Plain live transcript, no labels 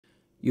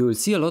You will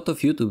see a lot of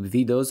YouTube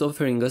videos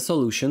offering a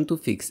solution to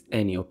fix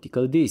any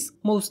optical disc.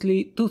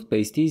 Mostly,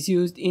 toothpaste is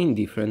used in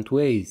different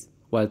ways.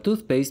 While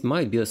toothpaste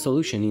might be a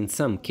solution in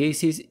some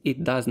cases,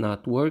 it does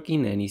not work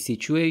in any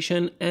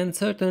situation, and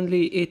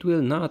certainly it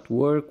will not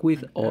work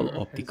with all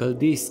optical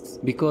discs,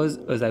 because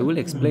as I will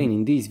explain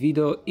in this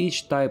video,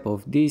 each type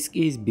of disc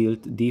is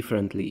built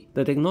differently.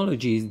 The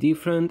technology is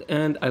different,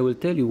 and I will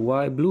tell you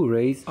why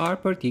Blu-rays are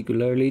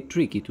particularly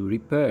tricky to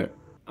repair.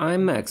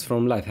 I'm Max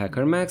from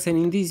LifeHackerMax, and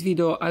in this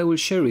video I will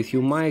share with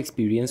you my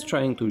experience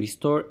trying to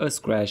restore a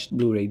scratched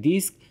Blu-ray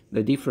disc,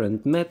 the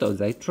different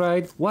methods I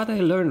tried, what I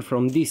learned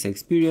from this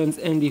experience,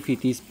 and if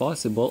it is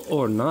possible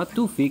or not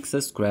to fix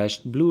a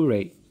scratched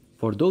Blu-ray.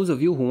 For those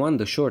of you who want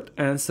the short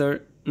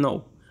answer,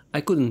 no,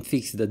 I couldn't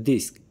fix the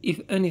disc.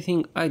 If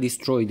anything, I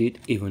destroyed it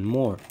even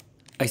more.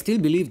 I still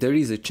believe there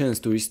is a chance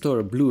to restore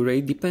a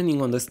Blu-ray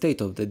depending on the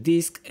state of the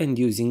disc and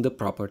using the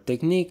proper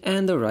technique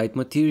and the right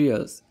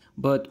materials,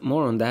 but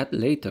more on that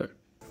later.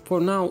 For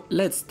now,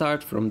 let's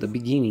start from the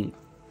beginning.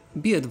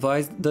 Be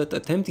advised that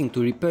attempting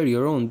to repair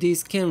your own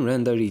disc can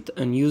render it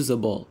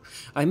unusable.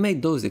 I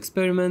made those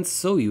experiments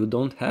so you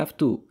don't have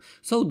to,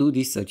 so do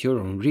this at your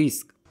own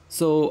risk.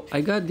 So I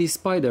got this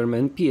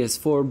Spider-Man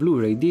PS4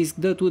 Blu-ray disc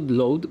that would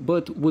load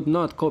but would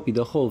not copy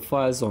the whole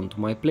files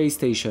onto my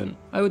PlayStation.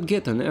 I would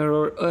get an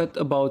error at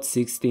about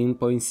 16.6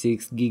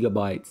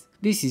 GB.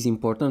 This is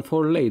important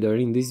for later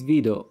in this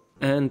video.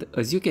 And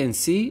as you can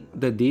see,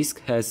 the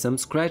disc has some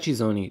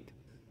scratches on it.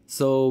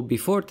 So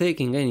before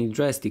taking any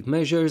drastic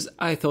measures,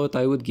 I thought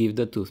I would give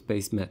the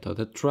toothpaste method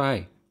a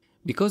try.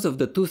 Because of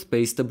the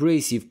toothpaste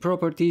abrasive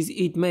properties,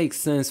 it makes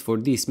sense for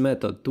this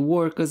method to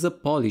work as a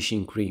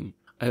polishing cream.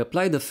 I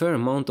applied a fair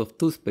amount of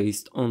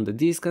toothpaste on the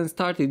disc and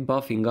started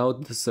buffing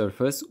out the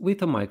surface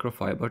with a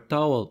microfiber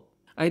towel.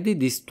 I did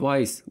this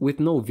twice with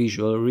no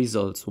visual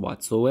results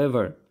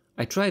whatsoever.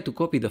 I tried to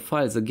copy the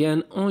files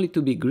again only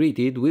to be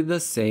greeted with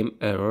the same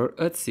error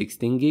at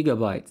 16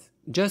 GB.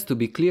 Just to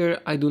be clear,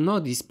 I do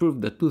not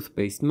disprove the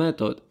toothpaste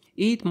method.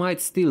 It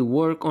might still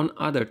work on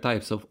other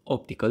types of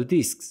optical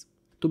discs.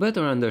 To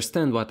better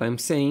understand what I'm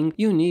saying,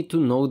 you need to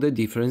know the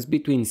difference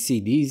between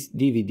CDs,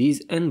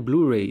 DVDs and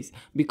Blu-rays,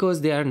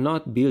 because they are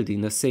not built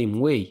in the same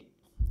way.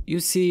 You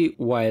see,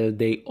 while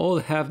they all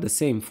have the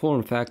same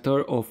form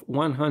factor of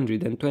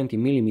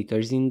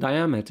 120mm in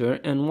diameter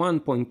and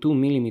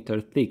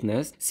 1.2mm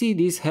thickness,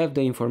 CDs have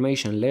the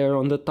information layer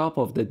on the top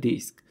of the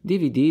disc,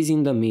 DVDs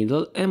in the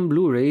middle and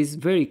Blu-rays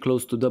very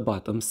close to the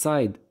bottom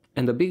side.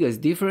 And the biggest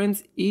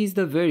difference is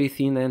the very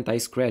thin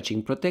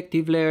anti-scratching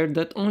protective layer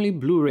that only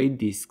Blu-ray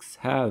discs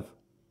have.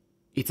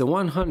 It's a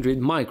 100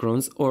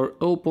 microns or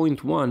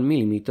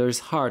 0.1mm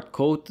hard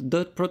coat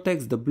that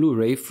protects the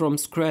Blu-ray from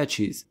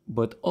scratches,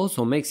 but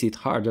also makes it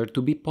harder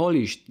to be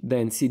polished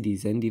than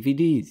CDs and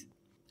DVDs.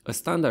 A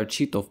standard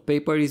sheet of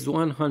paper is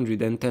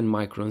 110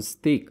 microns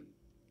thick,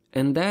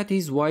 and that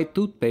is why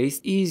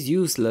toothpaste is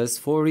useless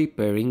for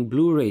repairing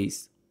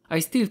Blu-rays. I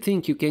still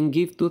think you can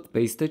give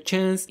toothpaste a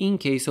chance in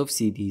case of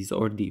CDs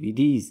or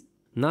DVDs.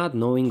 Not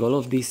knowing all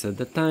of this at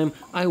the time,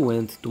 I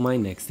went to my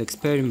next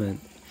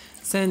experiment,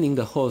 sanding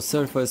the whole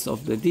surface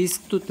of the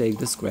disc to take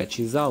the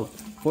scratches out.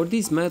 For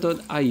this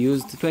method I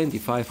used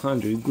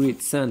 2500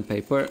 grit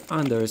sandpaper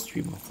under a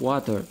stream of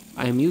water.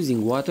 I am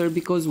using water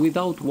because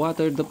without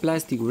water the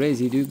plastic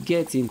residue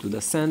gets into the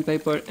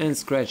sandpaper and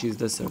scratches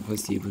the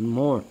surface even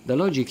more. The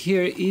logic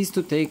here is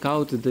to take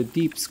out the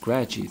deep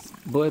scratches,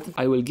 but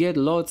I will get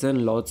lots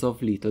and lots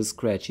of little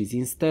scratches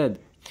instead.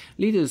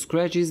 Little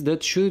scratches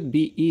that should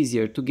be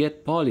easier to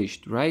get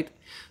polished, right?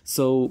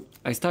 So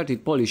I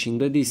started polishing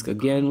the disc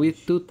again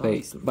with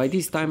toothpaste. By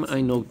this time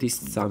I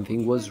noticed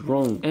something was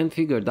wrong and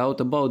figured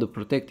out about the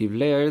protective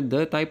layer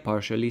that I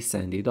partially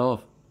sanded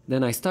off.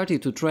 Then I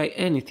started to try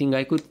anything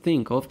I could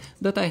think of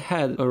that I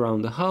had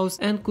around the house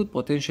and could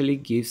potentially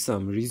give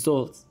some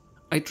results.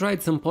 I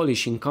tried some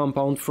polishing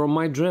compound from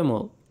my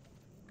Dremel.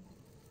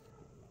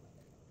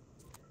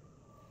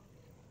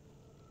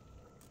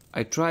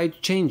 I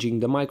tried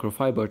changing the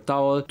microfiber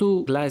towel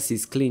to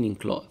glasses cleaning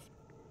cloth.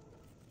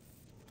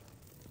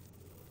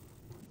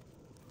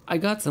 I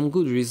got some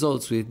good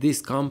results with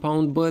this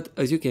compound, but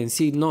as you can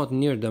see, not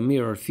near the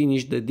mirror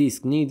finish the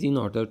disc needs in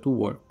order to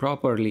work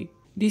properly.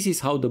 This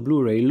is how the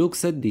Blu-ray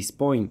looks at this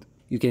point.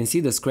 You can see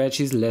the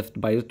scratches left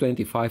by the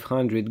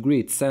 2500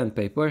 grit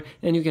sandpaper,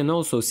 and you can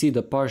also see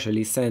the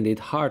partially sanded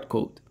hard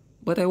coat.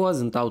 But I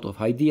wasn't out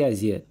of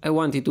ideas yet. I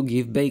wanted to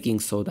give baking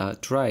soda a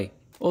try.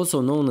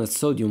 Also known as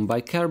sodium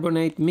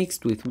bicarbonate,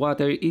 mixed with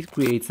water it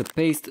creates a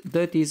paste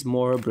that is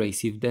more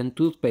abrasive than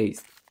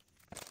toothpaste.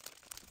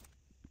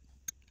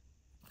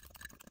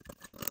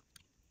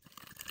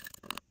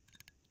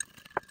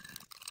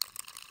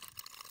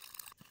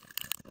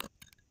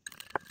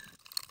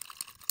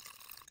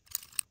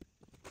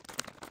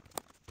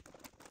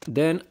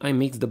 Then I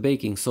mix the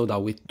baking soda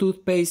with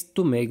toothpaste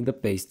to make the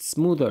paste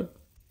smoother.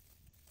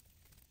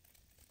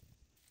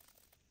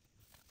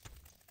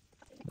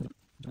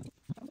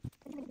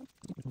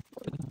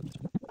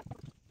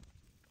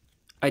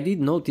 I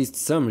did notice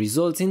some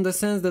results in the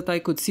sense that I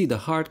could see the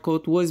hard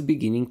coat was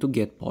beginning to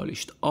get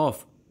polished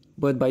off.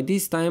 But by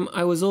this time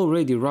I was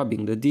already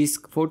rubbing the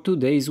disc for 2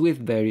 days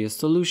with various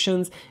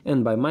solutions,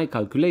 and by my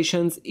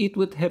calculations it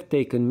would have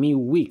taken me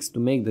weeks to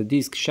make the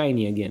disc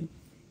shiny again.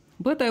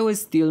 But I was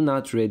still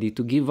not ready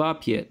to give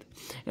up yet,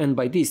 and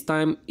by this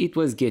time it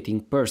was getting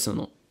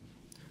personal.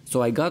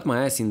 So I got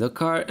my ass in the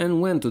car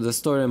and went to the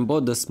store and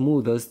bought the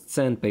smoothest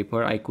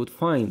sandpaper I could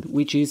find,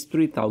 which is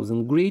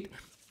 3000 grit,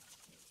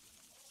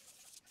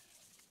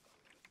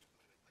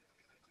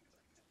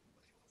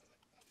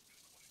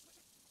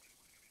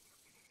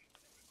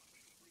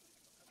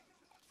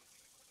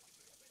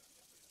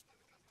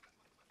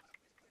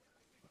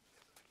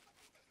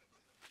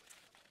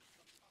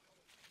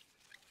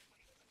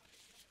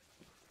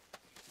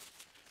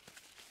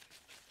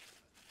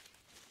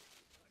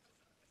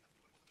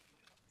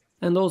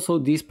 and also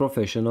this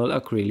professional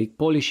acrylic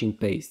polishing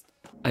paste.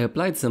 I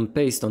applied some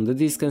paste on the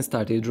disc and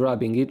started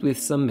rubbing it with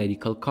some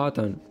medical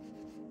cotton.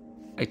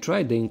 I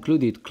tried the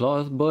included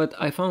cloth, but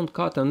I found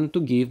cotton to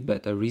give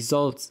better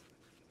results.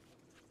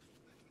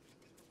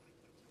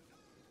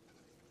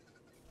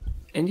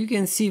 And you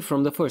can see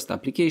from the first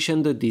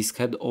application the disc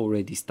had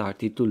already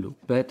started to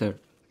look better.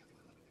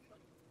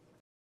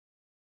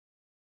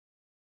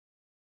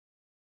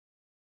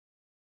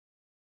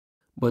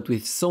 But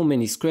with so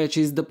many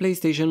scratches, the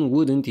PlayStation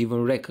wouldn't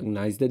even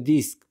recognize the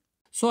disc.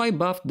 So I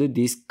buffed the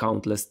disc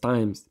countless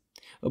times.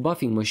 A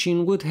buffing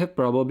machine would have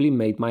probably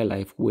made my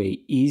life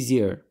way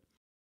easier.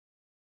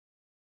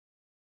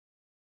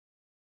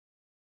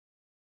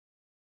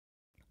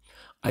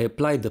 I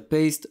applied the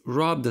paste,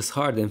 rubbed as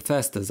hard and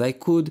fast as I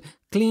could,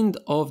 cleaned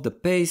off the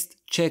paste,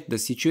 checked the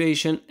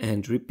situation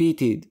and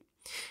repeated.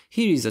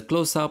 Here is a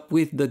close-up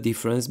with the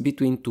difference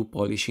between two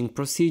polishing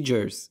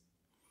procedures.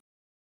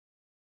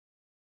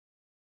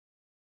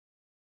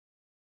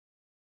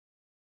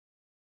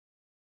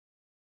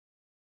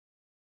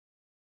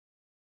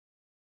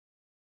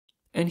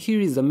 And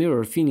here is the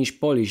mirror finish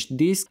polished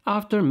disc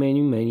after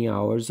many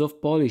hours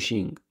of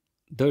polishing.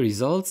 The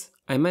results?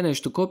 I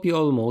managed to copy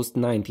almost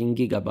 19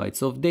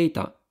 GB of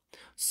data.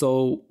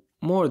 So,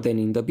 more than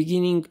in the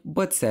beginning,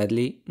 but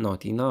sadly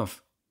not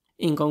enough.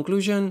 In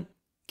conclusion,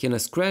 can a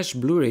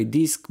scratched Blu-ray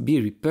disc be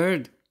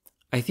repaired?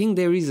 I think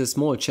there is a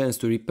small chance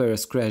to repair a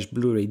scratched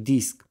Blu-ray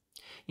disc.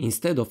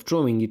 Instead of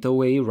throwing it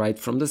away right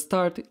from the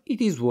start,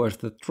 it is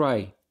worth a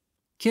try.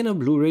 Can a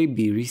Blu-ray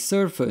be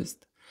resurfaced?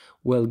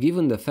 Well,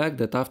 given the fact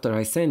that after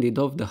I sanded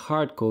off the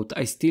hard coat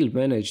I still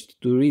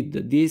managed to read the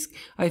disc,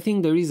 I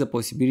think there is a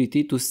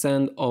possibility to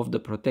sand off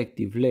the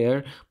protective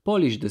layer,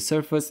 polish the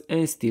surface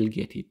and still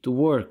get it to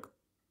work.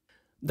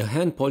 The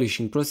hand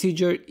polishing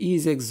procedure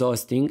is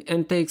exhausting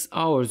and takes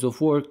hours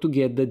of work to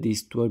get the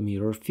disc to a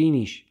mirror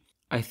finish.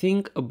 I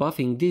think a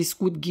buffing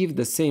disc would give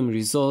the same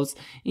results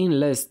in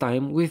less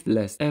time with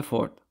less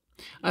effort.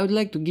 I would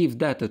like to give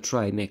that a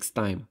try next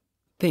time.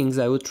 Things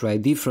I would try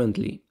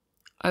differently.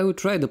 I would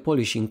try the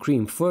polishing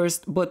cream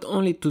first, but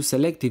only to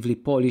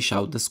selectively polish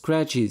out the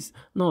scratches,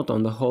 not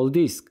on the whole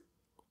disc.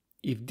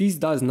 If this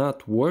does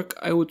not work,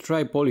 I would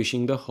try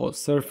polishing the whole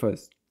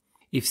surface.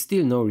 If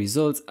still no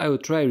results, I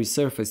would try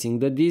resurfacing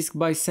the disc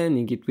by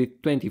sanding it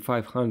with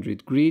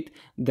 2500 grit,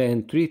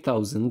 then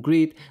 3000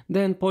 grit,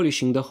 then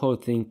polishing the whole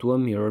thing to a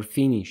mirror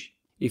finish.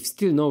 If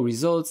still no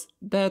results,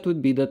 that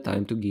would be the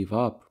time to give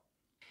up.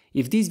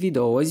 If this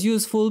video was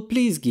useful,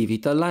 please give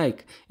it a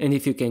like, and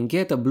if you can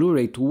get a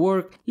Blu-ray to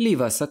work,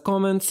 leave us a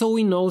comment so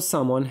we know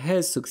someone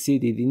has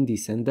succeeded in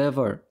this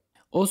endeavor.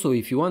 Also,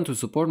 if you want to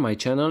support my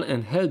channel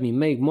and help me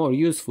make more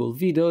useful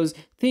videos,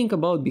 think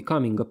about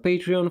becoming a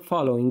Patreon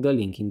following the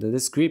link in the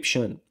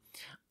description.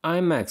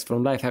 I'm Max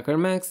from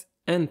LifeHackerMax,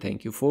 and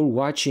thank you for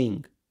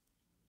watching.